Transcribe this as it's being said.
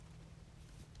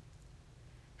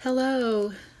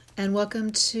Hello, and welcome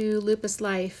to Lupus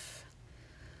Life.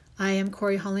 I am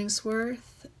Corey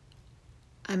Hollingsworth.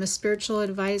 I'm a spiritual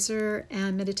advisor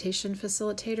and meditation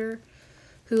facilitator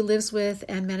who lives with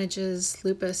and manages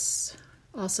lupus,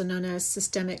 also known as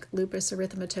systemic lupus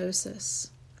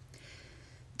erythematosus.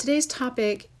 Today's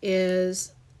topic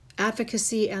is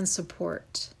advocacy and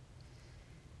support.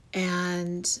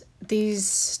 And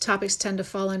these topics tend to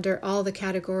fall under all the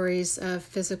categories of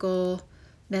physical,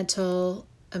 mental,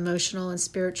 emotional, and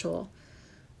spiritual,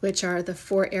 which are the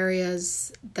four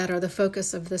areas that are the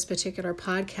focus of this particular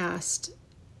podcast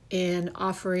in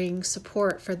offering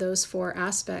support for those four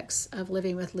aspects of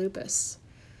living with lupus.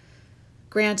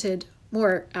 Granted,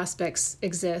 more aspects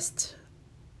exist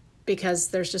because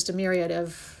there's just a myriad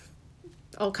of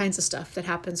all kinds of stuff that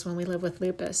happens when we live with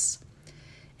lupus.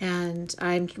 And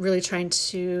I'm really trying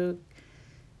to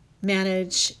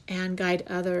manage and guide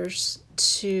others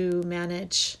to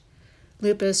manage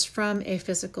lupus from a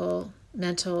physical,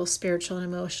 mental, spiritual, and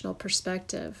emotional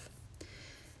perspective.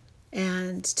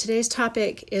 And today's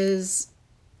topic is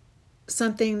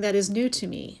something that is new to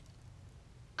me.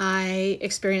 I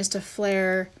experienced a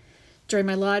flare during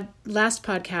my last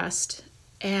podcast,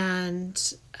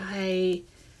 and I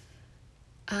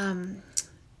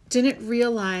didn't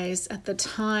realize at the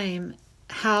time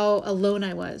how alone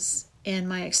I was in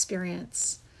my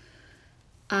experience.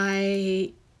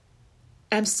 I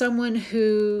am someone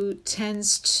who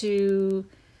tends to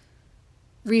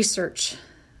research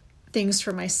things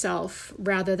for myself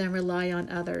rather than rely on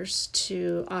others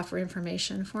to offer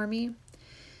information for me.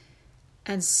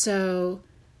 And so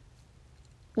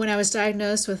when I was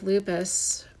diagnosed with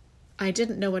lupus, I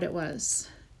didn't know what it was.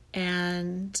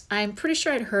 And I'm pretty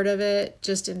sure I'd heard of it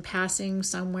just in passing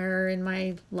somewhere in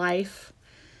my life,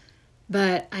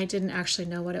 but I didn't actually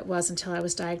know what it was until I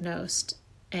was diagnosed.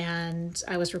 And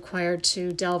I was required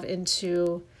to delve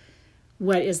into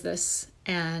what is this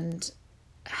and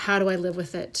how do I live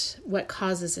with it? What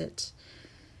causes it?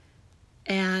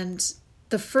 And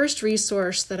the first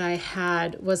resource that I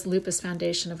had was Lupus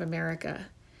Foundation of America.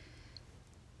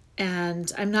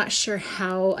 And I'm not sure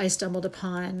how I stumbled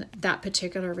upon that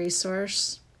particular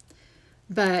resource,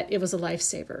 but it was a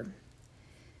lifesaver.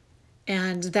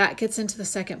 And that gets into the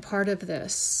second part of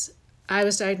this. I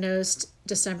was diagnosed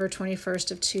December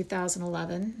 21st of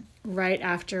 2011, right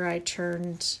after I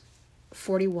turned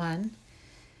 41.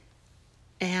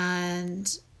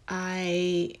 And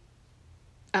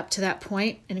up to that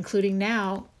point, and including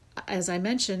now, as I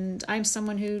mentioned, I'm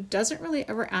someone who doesn't really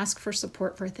ever ask for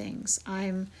support for things.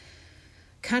 I'm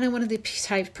kind of one of the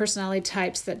personality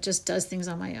types that just does things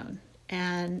on my own.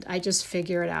 And I just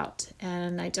figure it out.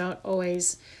 And I don't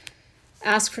always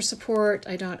ask for support.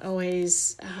 I don't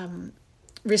always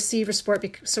receive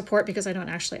support because I don't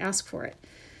actually ask for it.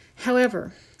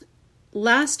 However,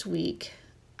 last week,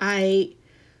 I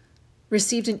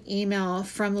received an email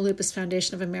from the Lupus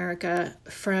Foundation of America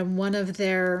from one of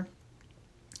their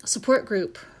support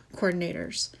group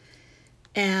coordinators.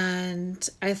 And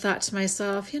I thought to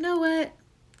myself, you know what?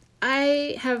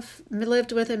 I have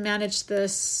lived with and managed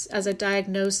this as a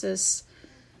diagnosis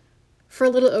for a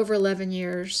little over 11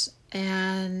 years.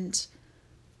 And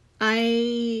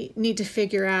I need to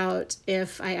figure out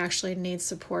if I actually need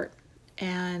support.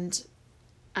 And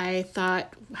I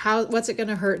thought, what's it going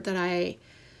to hurt that I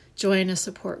join a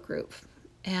support group?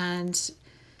 And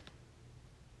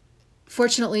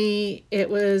fortunately, it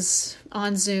was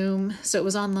on Zoom, so it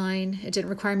was online. It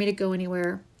didn't require me to go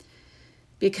anywhere.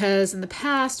 Because in the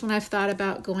past, when I've thought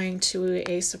about going to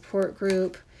a support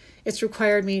group, it's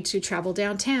required me to travel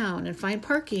downtown and find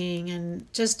parking and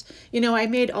just, I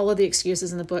made all of the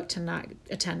excuses in the book to not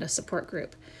attend a support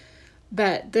group.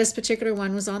 But this particular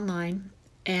one was online,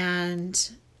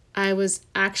 and I was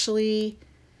actually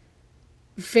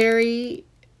very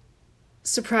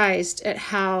surprised at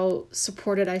how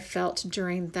supported I felt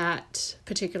during that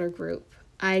particular group.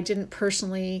 I didn't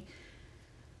personally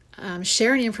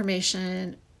share any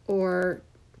information or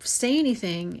say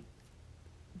anything,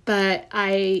 but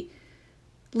I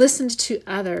listened to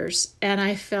others and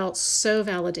I felt so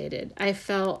validated. I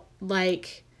felt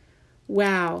like,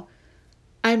 wow,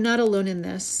 I'm not alone in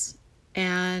this.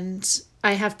 And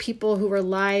I have people who are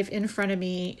live in front of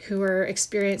me who are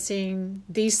experiencing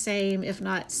these same, if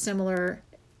not similar,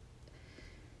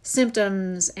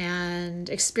 symptoms and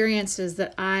experiences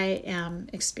that I am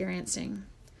experiencing.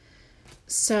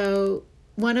 So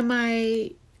one of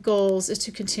my goals is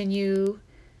to continue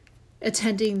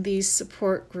attending these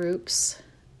support groups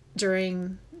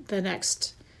during the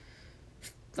next,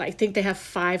 I think they have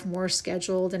 5 more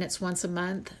scheduled, and it's once a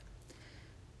month.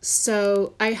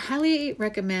 So I highly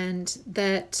recommend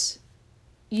that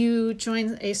you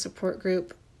join a support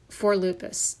group for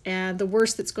lupus, and the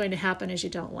worst that's going to happen is you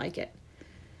don't like it.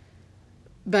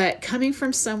 But coming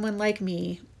from someone like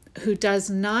me who does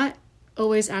not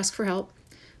always ask for help,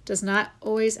 does not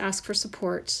always ask for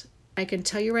support, I can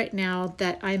tell you right now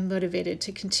that I'm motivated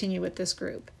to continue with this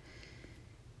group.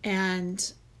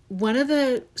 And one of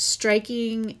the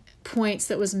striking points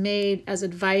that was made as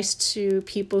advice to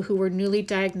people who were newly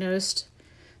diagnosed,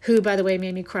 who, by the way,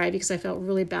 made me cry because I felt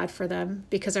really bad for them,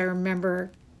 because I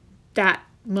remember that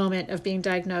moment of being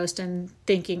diagnosed and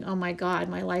thinking, oh my God,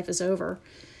 my life is over.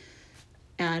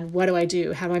 And what do I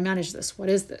do? How do I manage this? What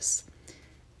is this?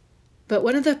 But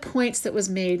one of the points that was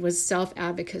made was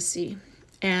self-advocacy.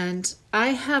 And I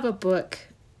have a book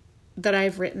that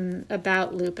I've written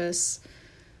about lupus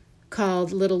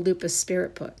called Little Lupus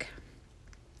Spirit Book.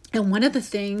 And one of the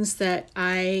things that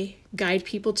I guide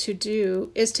people to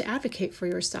do is to advocate for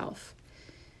yourself.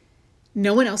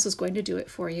 No one else is going to do it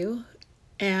for you.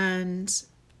 And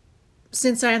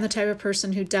since I am the type of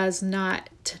person who does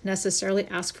not necessarily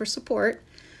ask for support,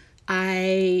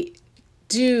 I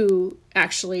do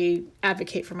actually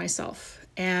advocate for myself.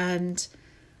 And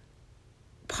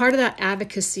part of that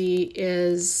advocacy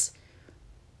is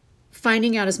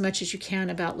finding out as much as you can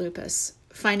about lupus,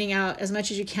 finding out as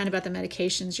much as you can about the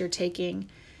medications you're taking,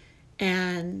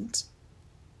 and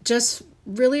just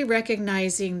really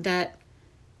recognizing that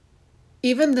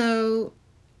even though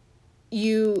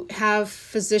you have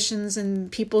physicians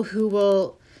and people who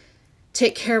will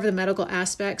take care of the medical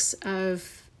aspects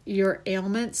of your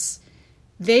ailments,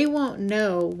 they won't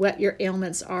know what your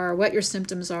ailments are, what your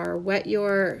symptoms are, what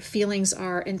your feelings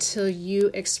are until you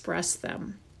express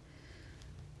them.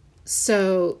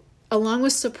 So, along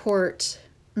with support,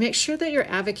 make sure that you're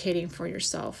advocating for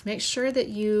yourself. Make sure that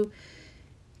you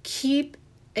keep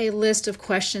a list of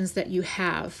questions that you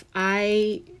have.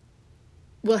 I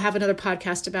will have another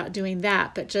podcast about doing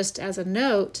that, but just as a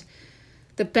note,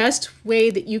 the best way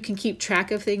that you can keep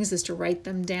track of things is to write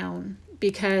them down,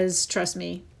 because trust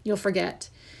me, you'll forget.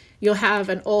 You'll have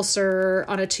an ulcer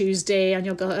on a Tuesday and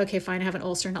you'll go, okay, fine, I have an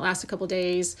ulcer and it lasts a couple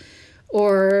days.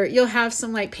 Or you'll have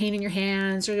some like pain in your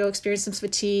hands, or you'll experience some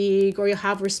fatigue, or you'll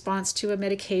have a response to a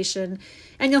medication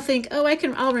and you'll think, oh,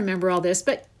 I'll remember all this,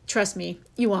 but trust me,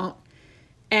 you won't.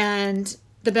 And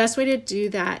the best way to do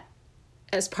that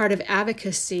as part of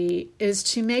advocacy is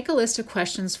to make a list of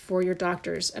questions for your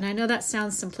doctors. And I know that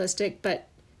sounds simplistic, but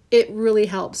it really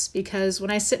helps, because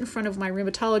when I sit in front of my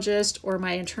rheumatologist or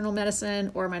my internal medicine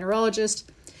or my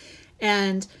neurologist,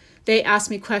 and they ask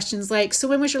me questions like, so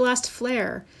when was your last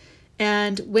flare?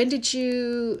 And when did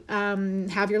you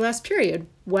have your last period?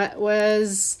 What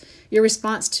was your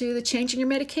response to the change in your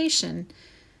medication?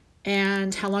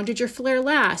 And how long did your flare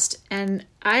last? And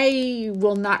I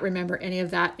will not remember any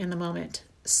of that in the moment.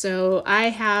 So I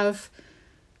have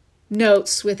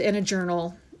notes within a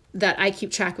journal that I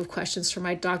keep track of questions from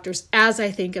my doctors as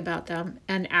I think about them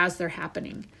and as they're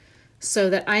happening, so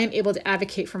that I am able to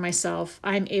advocate for myself.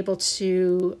 I'm able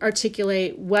to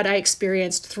articulate what I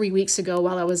experienced 3 weeks ago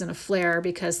while I was in a flare,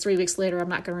 because 3 weeks later, I'm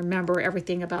not going to remember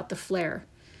everything about the flare.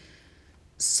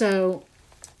 So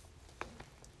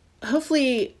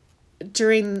hopefully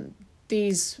during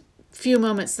these few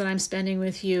moments that I'm spending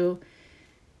with you,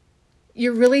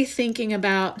 you're really thinking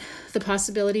about the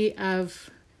possibility of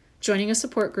joining a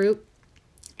support group.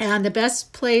 And the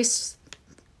best place,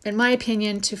 in my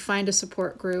opinion, to find a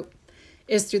support group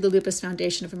is through the Lupus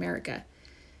Foundation of America.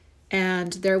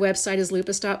 And their website is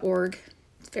lupus.org.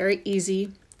 It's very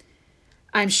easy.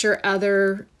 I'm sure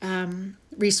other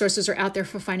resources are out there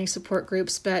for finding support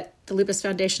groups, but the Lupus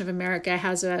Foundation of America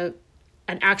has an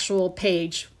actual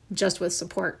page just with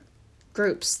support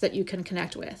groups that you can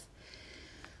connect with.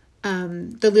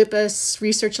 The Lupus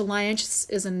Research Alliance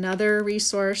is another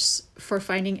resource for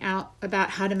finding out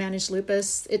about how to manage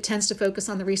lupus. It tends to focus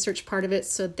on the research part of it,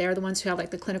 so they're the ones who have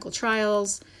like the clinical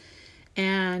trials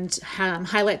and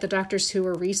highlight the doctors who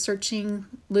are researching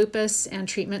lupus and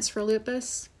treatments for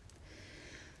lupus.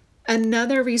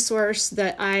 Another resource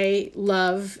that I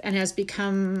love and has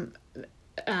become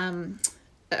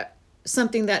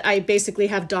something that I basically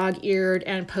have dog-eared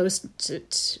and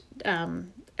post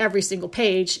every single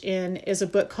page in is a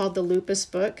book called The Lupus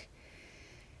Book,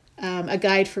 a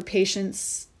guide for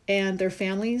patients and their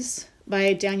families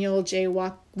by Daniel J.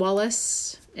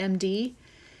 Wallace, MD.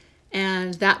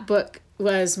 And that book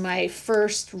was my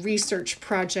first research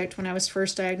project when I was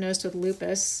first diagnosed with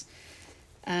lupus,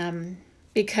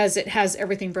 because it has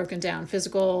everything broken down,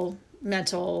 physical,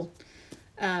 mental.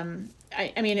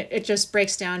 It just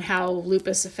breaks down how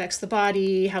lupus affects the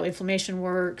body, how inflammation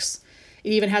works.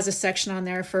 It even has a section on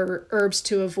there for herbs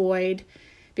to avoid.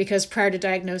 because prior to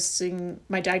diagnosing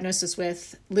my diagnosis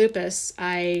with lupus,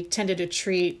 I tended to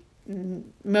treat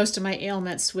most of my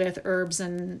ailments with herbs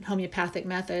and homeopathic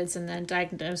methods, and then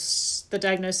the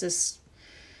diagnosis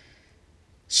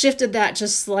shifted that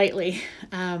just slightly.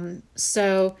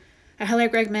 So I highly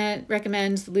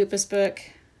recommend the lupus book,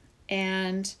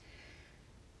 and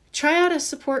try out a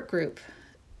support group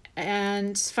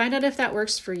and find out if that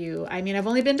works for you. I mean, I've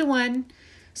only been to one,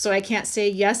 so I can't say,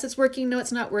 yes, it's working, no,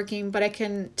 it's not working, but I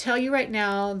can tell you right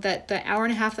now that the hour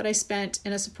and a half that I spent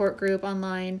in a support group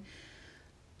online,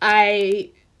 I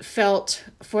felt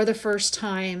for the first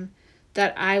time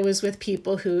that I was with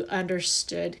people who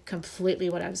understood completely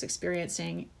what I was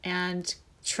experiencing. And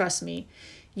trust me,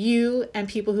 you and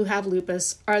people who have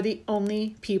lupus are the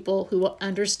only people who will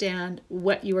understand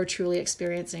what you are truly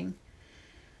experiencing.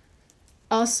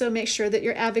 Also, make sure that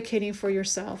you're advocating for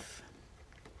yourself.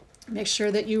 Make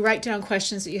sure that you write down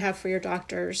questions that you have for your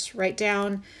doctors. Write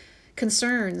down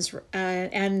concerns.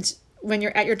 And when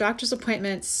you're at your doctor's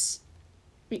appointments,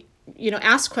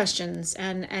 ask questions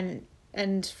and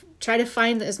try to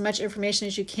find as much information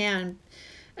as you can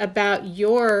about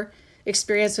your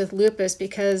experience with lupus,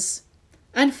 because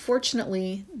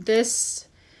unfortunately, this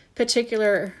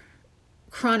particular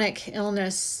chronic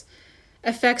illness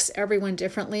affects everyone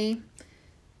differently.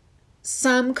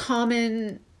 Some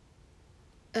common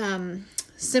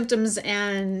symptoms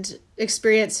and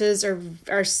experiences are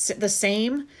the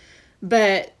same,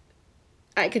 but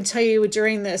I can tell you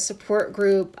during the support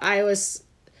group, I was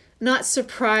not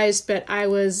surprised, but I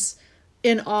was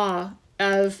in awe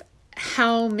of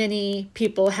how many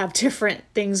people have different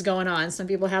things going on. Some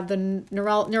people have the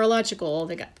neurological,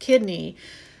 they got kidney,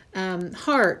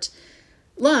 heart,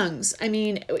 lungs. I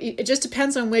mean, it just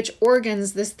depends on which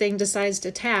organs this thing decides to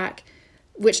attack,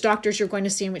 which doctors you're going to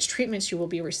see and which treatments you will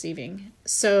be receiving.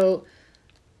 So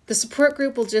the support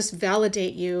group will just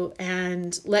validate you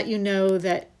and let you know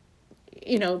that,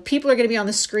 people are going to be on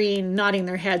the screen nodding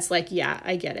their heads like, yeah,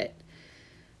 I get it.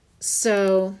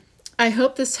 So I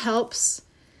hope this helps.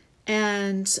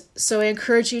 And so I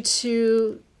encourage you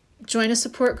to join a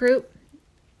support group.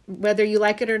 Whether you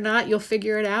like it or not, you'll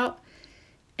figure it out.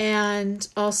 And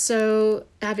also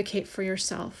advocate for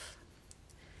yourself.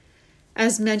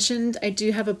 As mentioned, I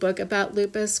do have a book about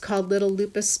lupus called Little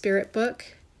Lupus Spirit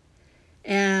Book.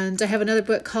 And I have another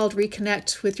book called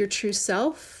Reconnect with Your True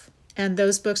Self. And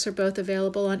those books are both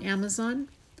available on Amazon.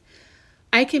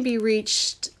 I can be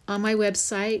reached on my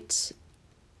website.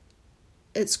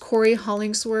 It's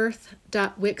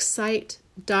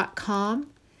CoreyHollingsworth.wixsite.com.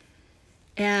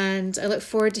 And I look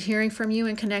forward to hearing from you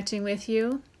and connecting with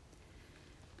you.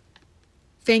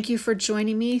 Thank you for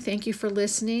joining me. Thank you for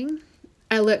listening.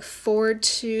 I look forward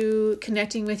to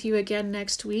connecting with you again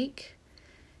next week.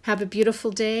 Have a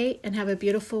beautiful day and have a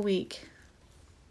beautiful week.